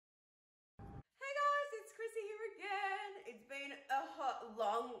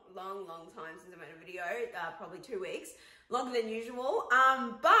long time since I made a video, probably 2 weeks, longer than usual.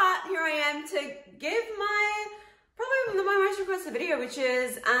 But here I am to give probably my most requested video, which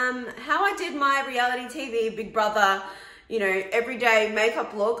is how I did my reality TV Big Brother, you know, everyday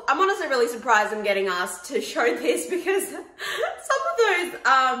makeup look. I'm honestly really surprised I'm getting asked to show this because some of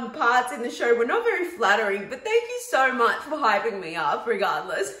those parts in the show were not very flattering, but thank you so much for hyping me up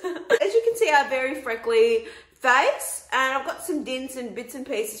regardless. As you can see, I have very freckly face and I've got some dints and bits and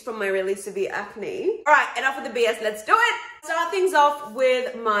pieces from my really severe acne. All right, enough with the BS, let's do it. Start things off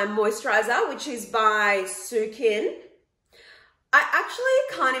with my moisturizer, which is by Sukin. I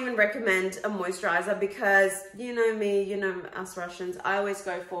actually can't even recommend a moisturizer because you know me, you know us Russians, I always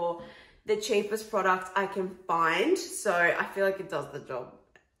go for the cheapest product I can find. So I feel like it does the job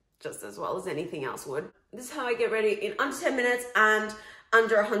just as well as anything else would. This is how I get ready in under 10 minutes and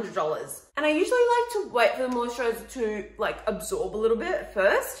under $100. And I usually like to wait for the moisturizer to like absorb a little bit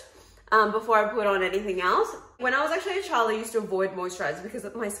first before I put on anything else. When I was actually a child, I used to avoid moisturizer because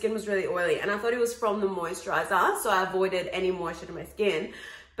my skin was really oily and I thought it was from the moisturizer, so I avoided any moisture to my skin.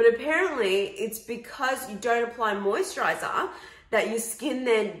 But apparently it's because you don't apply moisturizer that your skin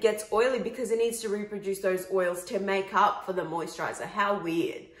then gets oily because it needs to reproduce those oils to make up for the moisturizer. How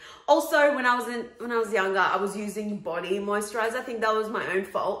weird. Also, when I was younger, I was using body moisturizer. I think that was my own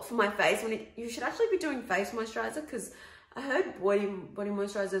fault for my face. You should actually be doing face moisturizer because I heard body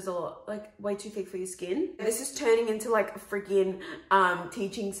moisturizer is a lot, like way too thick for your skin. This is turning into like a freaking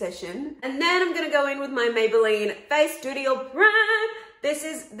teaching session. And then I'm gonna go in with my Maybelline Face Studio Prime. This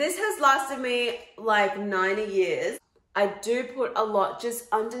has lasted me like 90 years. I do put a lot just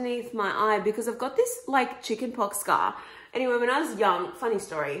underneath my eye because I've got this like chickenpox scar. Anyway, when I was young, funny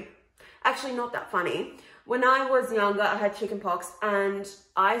story, actually not that funny. When I was younger, I had chickenpox and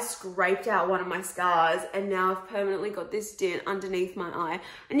I scraped out one of my scars and now I've permanently got this dent underneath my eye.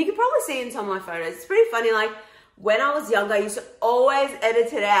 And you can probably see in some of my photos. It's pretty funny, like when I was younger, I used to always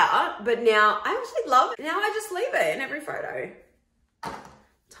edit it out, but now I actually love it. Now I just leave it in every photo.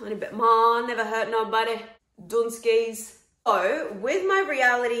 Tiny bit more, never hurt nobody. Dunskies. So with my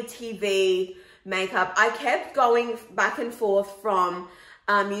reality TV makeup, I kept going back and forth from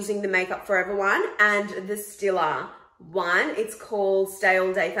using the Makeup Forever one and the Stila one. It's called Stay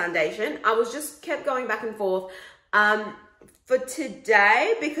All Day Foundation. I was just kept going back and forth. For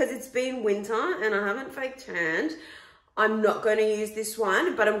today, because it's been winter and I haven't fake tanned, I'm not going to use this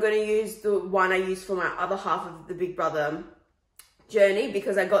one, but I'm going to use the one I used for my other half of the Big Brother journey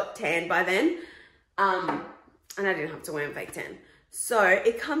because I got tan by then. And I didn't have to wear a fake tan. So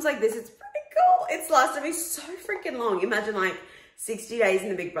it comes like this. It's pretty cool. It's lasted me so freaking long. Imagine like 60 days in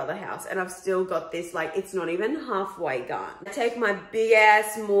the Big Brother house and I've still got this, like it's not even halfway gone. I take my big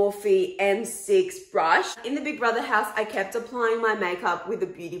ass Morphe M6 brush. In the Big Brother house, I kept applying my makeup with a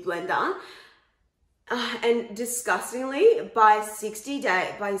beauty blender. And disgustingly, by 60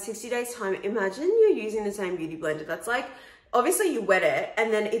 days time, imagine you're using the same beauty blender. That's like, obviously you wet it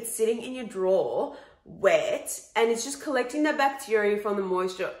and then it's sitting in your drawer wet and it's just collecting the bacteria from the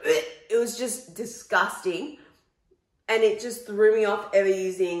moisture. It was just disgusting and it just threw me off ever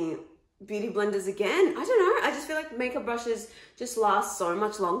using beauty blenders again. I don't know, I just feel like makeup brushes just last so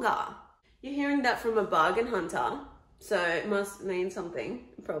much longer. You're hearing that from a bargain hunter, so it must mean something.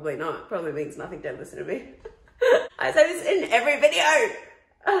 Probably not, probably means nothing, don't listen to me. I say this in every video.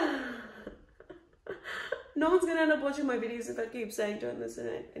 No one's gonna end up watching my videos if I keep saying don't listen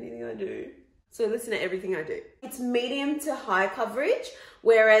to anything I do. So listen to everything I do. It's medium to high coverage,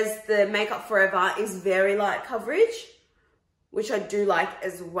 whereas the Makeup Forever is very light coverage, which I do like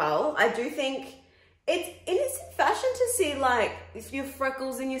as well. I do think it is in fashion to see like if your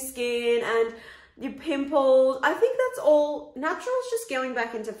freckles in your skin and your pimples. I think that's all natural. It's just going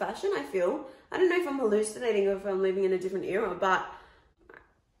back into fashion, I feel. I don't know if I'm hallucinating or if I'm living in a different era, but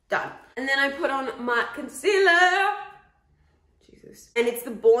done. And then I put on my concealer. And it's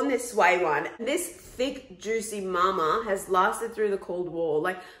the Born This Way one. This thick, juicy mama has lasted through the Cold War.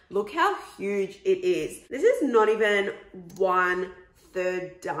 Like, look how huge it is. This is not even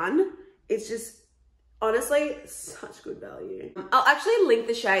 1/3 done. It's just, honestly, such good value. I'll actually link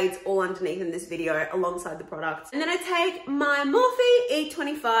the shades all underneath in this video alongside the products. And then I take my Morphe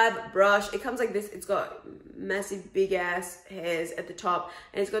E25 brush. It comes like this. It's got massive, big ass hairs at the top.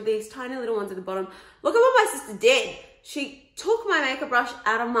 And it's got these tiny little ones at the bottom. Look at what my sister did. She took my makeup brush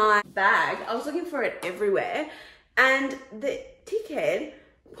out of my bag. I was looking for it everywhere. And the dickhead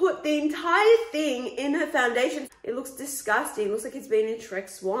put the entire thing in her foundation. It looks disgusting. It looks like it's been in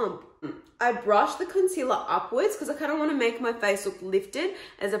Shrek's swamp. I brush the concealer upwards because I kind of want to make my face look lifted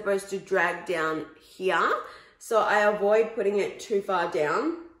as opposed to drag down here. So I avoid putting it too far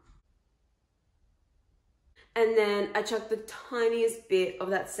down. And then I chuck the tiniest bit of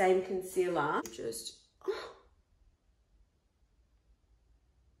that same concealer. Just, oh.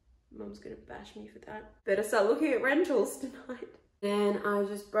 Mum's gonna bash me for that. Better start looking at rentals tonight. Then I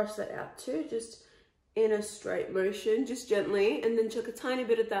just brush that out too, just in a straight motion, just gently. And then chuck a tiny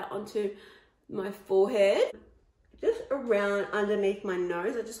bit of that onto my forehead. Just around underneath my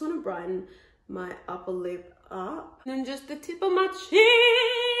nose. I just want to brighten my upper lip up. And then just the tip of my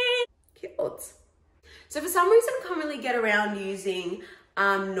chin. Cute. So for some reason I can't really get around using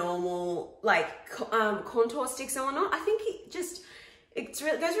normal like contour sticks and whatnot. I think it just goes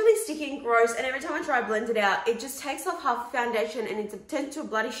really sticky and gross, and every time I try to blend it out, it just takes off half the foundation and it turns into a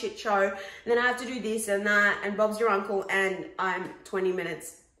bloody shit show. And then I have to do this and that and Bob's your uncle, and I'm 20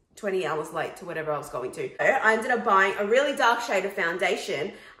 hours late to whatever I was going to. I ended up buying a really dark shade of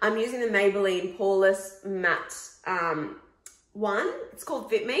foundation. I'm using the Maybelline Pourless Matte one. It's called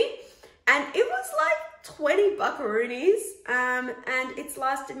Fit Me. And it was like 20 buckaroonies, and it's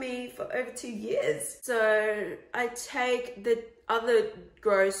lasted me for over 2 years. So I take the other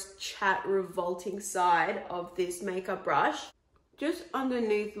gross chat revolting side of this makeup brush just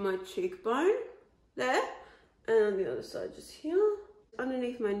underneath my cheekbone there, and on the other side just here,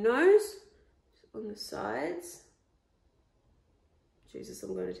 underneath my nose, on the sides. Jesus,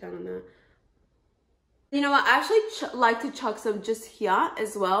 I'm going to town on that. You know what, I actually like to chuck some just here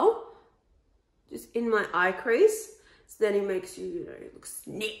as well, just in my eye crease, so then it makes you, you know, look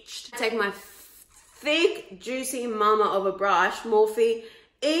snitched. Take my thick, juicy mama of a brush, Morphe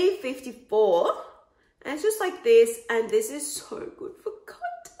E54, and it's just like this, and this is so good for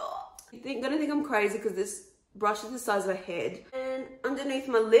contour. You're gonna think I'm crazy because this brush is the size of a head. And underneath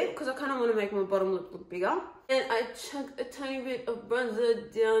my lip, because I kind of want to make my bottom lip look bigger, and I chuck a tiny bit of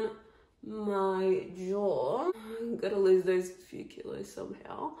bronzer down my jaw. I'm gonna lose those few kilos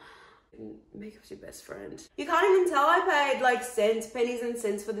somehow. Makeup's your best friend. You can't even tell I paid like pennies and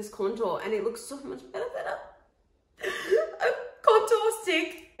cents for this contour, and it looks so much better than a contour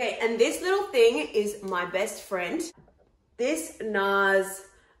stick. Okay, and this little thing is my best friend. This Narz,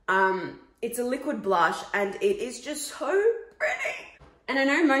 it's a liquid blush, and it is just so pretty. And I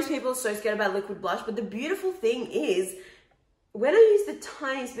know most people are so scared about liquid blush, but the beautiful thing is, when I use the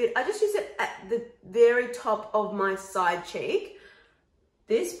tiniest bit, I just use it at the very top of my side cheek.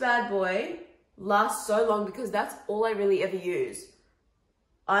 This bad boy lasts so long because that's all I really ever use.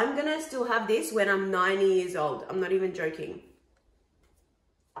 I'm gonna still have this when I'm 90 years old. I'm not even joking.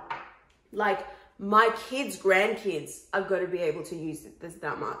 Like, my kids, grandkids are gonna be able to use it. There's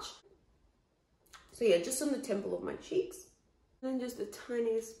that much. So yeah, just on the temple of my cheeks. And then just the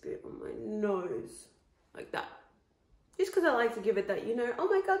tiniest bit on my nose, like that. Just because I like to give it that, you know, oh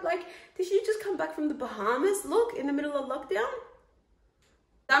my God, like, did you just come back from the Bahamas look in the middle of lockdown?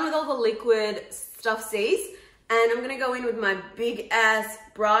 Done with all the liquid stuff C's, and I'm gonna go in with my big ass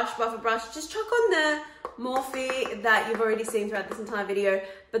brush, buffer brush. Just chuck on the Morphe that you've already seen throughout this entire video,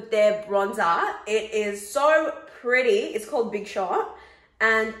 but their bronzer. It is so pretty. It's called Big Shot,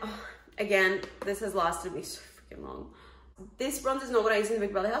 and oh, again, this has lasted me so freaking long. This bronzer is not what I use in the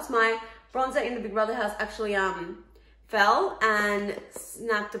Big Brother house. My bronzer in the Big Brother house actually fell and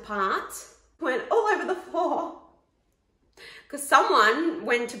snapped apart, went all over the floor, because someone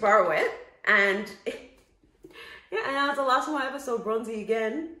went to borrow it, and yeah, and that was the last time I ever saw bronzy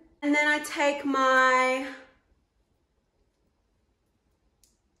again. And then I take my,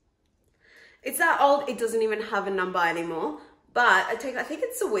 it's that old, it doesn't even have a number anymore, but I think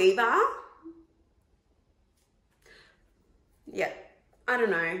it's a Weaver. Yeah, I don't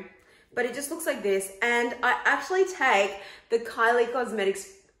know, but it just looks like this. And I actually take the Kylie Cosmetics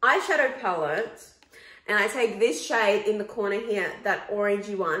eyeshadow palette, and I take this shade in the corner here, that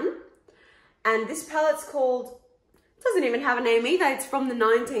orangey one. And this palette's called, it doesn't even have a name either. It's from the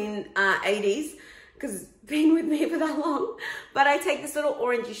 1980s, because it's been with me for that long. But I take this little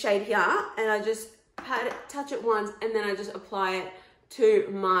orangey shade here, and I just touch it once, and then I just apply it to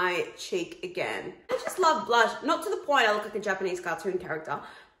my cheek again. I just love blush, not to the point I look like a Japanese cartoon character,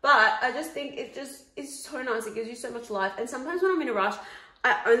 but I just think it just is so nice. It gives you so much life. And sometimes when I'm in a rush,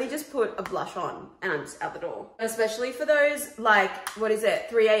 I only just put a blush on and I'm just out the door. Especially for those, like, what is it,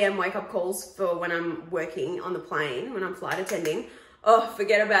 3 a.m. wake up calls for when I'm working on the plane, when I'm flight attending. Oh,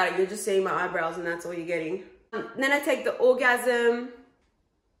 forget about it. You're just seeing my eyebrows and that's all you're getting. Then I take the Orgasm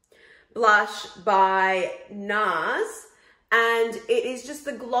blush by Narz, and it is just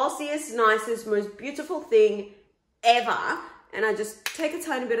the glossiest, nicest, most beautiful thing ever. And I just take a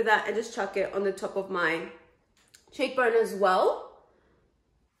tiny bit of that and just chuck it on the top of my cheekbone as well.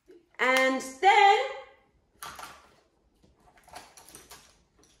 And then,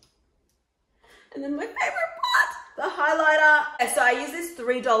 my favorite I use this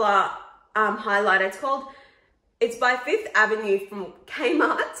 $3 highlighter. It's by Fifth Avenue from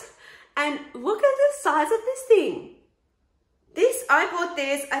Kmart. And look at the size of this thing. I bought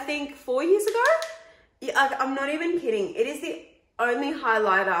this, I think 4 years ago. Yeah, I'm not even kidding. It is the only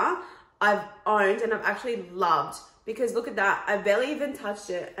highlighter I've owned and I've actually loved, because look at that. I barely even touched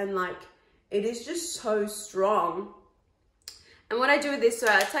it, and like, it is just so strong. And what I do with this, so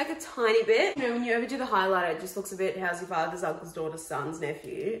I take a tiny bit. You know, when you overdo the highlighter, it just looks a bit how's your father's uncle's daughter's son's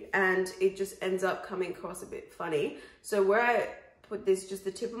nephew, and it just ends up coming across a bit funny. So where I put this, just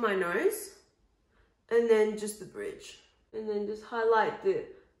the tip of my nose, and then just the bridge, and then just highlight the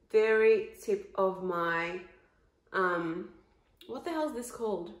very tip of my, what the hell is this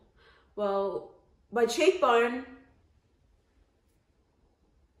called? Well, my cheekbone.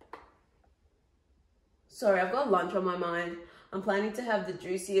 Sorry, I've got lunch on my mind. I'm planning to have the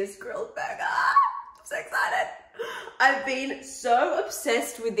juiciest grilled burger. I'm so excited. I've been so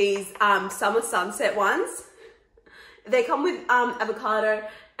obsessed with these summer sunset ones. They come with avocado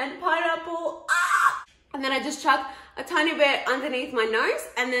and pineapple. And then I just chuck a tiny bit underneath my nose,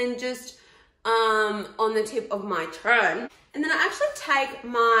 and then just on the tip of my turn. And then I actually take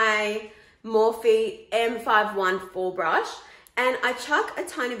my Morphe M514 brush and I chuck a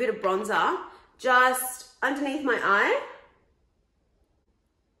tiny bit of bronzer just underneath my eye.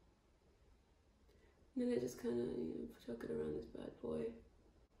 And then I just kind of, chuck it around this bad boy.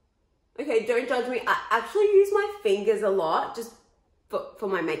 Okay, don't judge me. I actually use my fingers a lot just for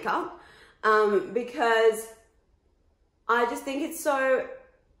my makeup, because I just think it's so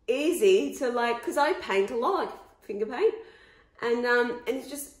easy to like, because I paint a lot, like finger paint, and it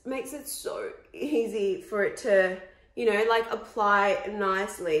just makes it so easy for it to, you know, like apply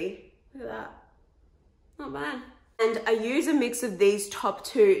nicely. Look at that. Not bad. And I use a mix of these top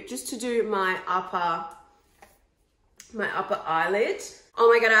two just to do my upper eyelid. Oh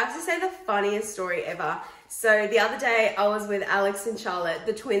my God, I have to say the funniest story ever. So the other day I was with Alex and Charlotte,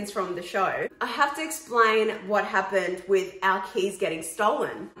 the twins from the show. I have to explain what happened with our keys getting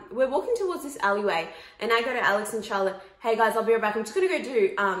stolen. We're walking towards this alleyway and I go to Alex and Charlotte, hey guys, I'll be right back. I'm just gonna go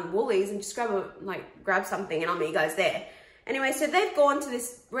to Woolies and just grab something, and I'll meet you guys there. Anyway, so they've gone to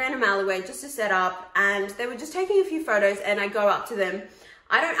this random alleyway just to set up, and they were just taking a few photos, and I go up to them.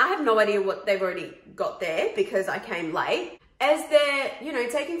 I have no idea what they've already got there because I came late. As they're, you know,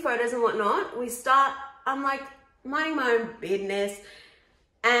 taking photos and whatnot, I'm like minding my own business,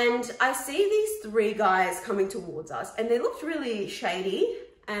 and I see these three guys coming towards us, and they looked really shady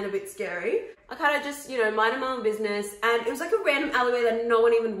and a bit scary. I kind of just, you know, minding my own business, and it was like a random alleyway that no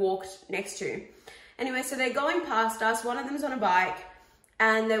one even walked next to. Anyway, so they're going past us. One of them's on a bike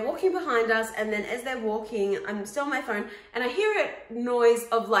and they're walking behind us. And then as they're walking, I'm still on my phone and I hear a noise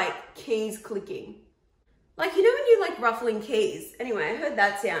of like keys clicking. Like, you know, when you're like ruffling keys. Anyway, I heard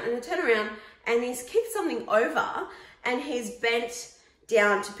that sound and I turn around and he's kicked something over and he's bent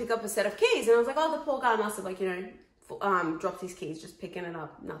down to pick up a set of keys. And I was like, oh, the poor guy must have like, you know, dropped his keys, just picking it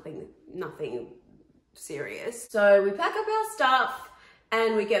up. Nothing serious. So we pack up our stuff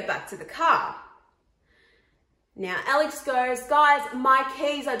and we get back to the car. Now, Alex goes, guys, my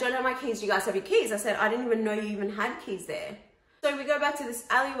keys, I don't have my keys. Do you guys have your keys? I said, I didn't even know you even had keys there. So we go back to this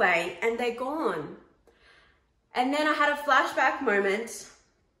alleyway and they're gone. And then I had a flashback moment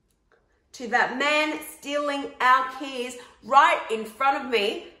to that man stealing our keys right in front of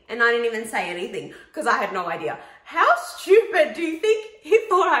me. And I didn't even say anything because I had no idea. How stupid do you think he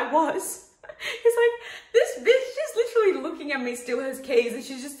thought I was? He's like, this bitch is literally looking at me steal his keys and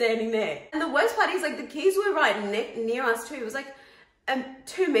she's just standing there. And the worst part is like the keys were right near us too. It was like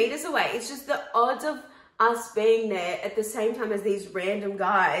 2 meters away. It's just the odds of us being there at the same time as these random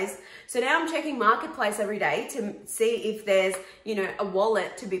guys. So now I'm checking Marketplace every day to see if there's, you know, a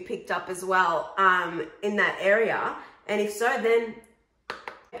wallet to be picked up as well in that area. And if so, then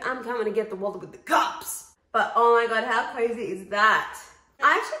I'm coming to get the wallet with the cops. But oh my God, how crazy is that?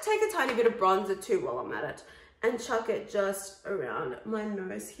 I actually take a tiny bit of bronzer too while I'm at it and chuck it just around my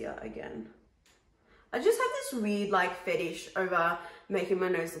nose here again. I just have this weird like fetish over making my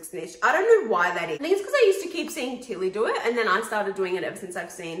nose look snitched. I don't know why that is. I think it's because I used to keep seeing Tilly do it and then I started doing it ever since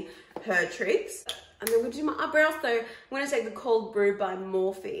I've seen her tricks. And then we'll do my eyebrows. So I'm going to take the Cold Brew by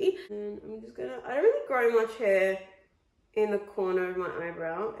Morphe. And I'm just going to, I don't really grow much hair in the corner of my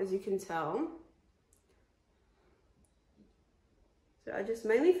eyebrow, as you can tell. So I just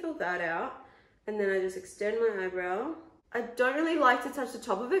mainly fill that out and then I just extend my eyebrow. I don't really like to touch the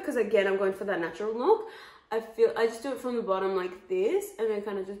top of it because again, I'm going for that natural look. I just do it from the bottom like this and then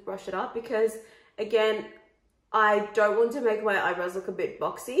kind of just brush it up because again, I don't want to make my eyebrows look a bit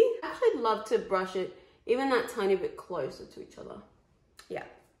boxy. I actually love to brush it even that tiny bit closer to each other. yeah.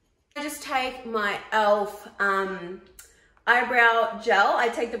 I just take my e.l.f. Eyebrow Gel. I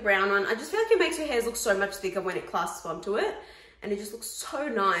take the brown one. I just feel like it makes your hairs look so much thicker when it clasps onto it. And it just looks so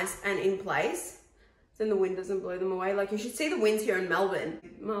nice and in place. Then the wind doesn't blow them away. Like, you should see the winds here in Melbourne.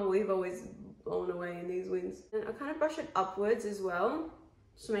 My we've always blown away in these winds. And I kind of brush it upwards as well,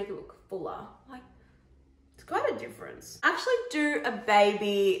 just to make it look fuller. Like, it's quite a difference. I actually do a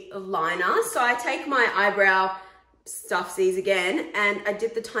baby liner. So I take my eyebrow stuffsies again and I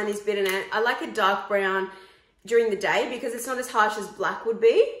dip the tiniest bit in it. I like a dark brown during the day because it's not as harsh as black would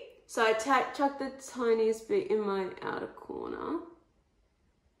be. So I chuck the tiniest bit in my outer corner.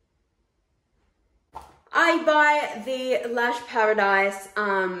 I buy the Lash Paradise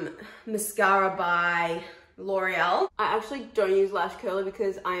mascara by L'Oreal. I actually don't use lash curler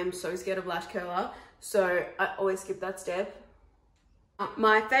because I am so scared of lash curler. So I always skip that step.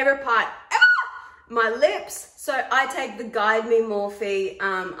 My favorite part, my lips. So I take the Guide Me Morphe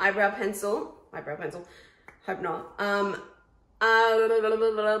eyebrow pencil. Hope not.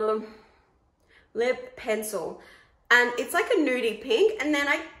 Lip pencil. And it's like a nudie pink. And then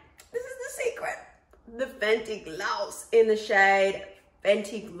this is the secret. The Fenty Gloss in the shade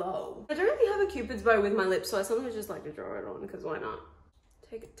Fenty Glow. I don't really have a Cupid's bow with my lips, so I sometimes just like to draw it on because why not?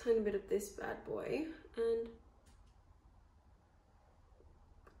 Take a tiny bit of this bad boy and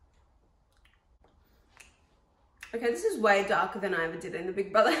okay, this is way darker than I ever did in the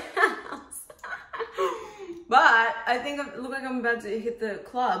Big Brother house. But I think I look like I'm about to hit the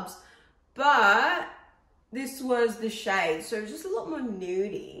clubs. But this was the shade, so it was just a lot more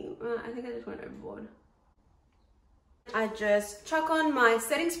nudie. I think I just went overboard. I just chuck on my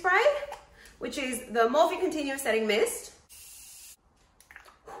setting spray, which is the Morphe Continuous Setting Mist.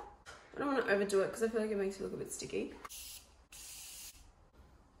 I don't want to overdo it because I feel like it makes it look a bit sticky.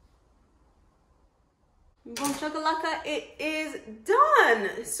 Boom shakalaka, it is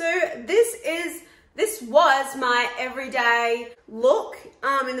done. So this was my everyday look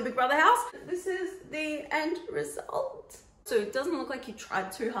in the Big Brother house. This is the end result. So it doesn't look like you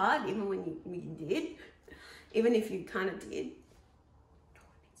tried too hard, even when you did. Even if you kind of did.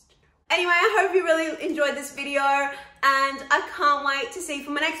 Anyway, I hope you really enjoyed this video and I can't wait to see you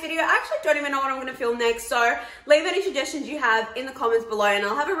for my next video. I actually don't even know what I'm going to film next, so leave any suggestions you have in the comments below and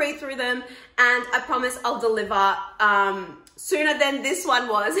I'll have a read through them and I promise I'll deliver sooner than this one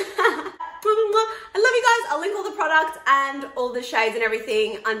was. I love you guys. I'll link all the products and all the shades and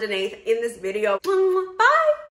everything underneath in this video. Bye!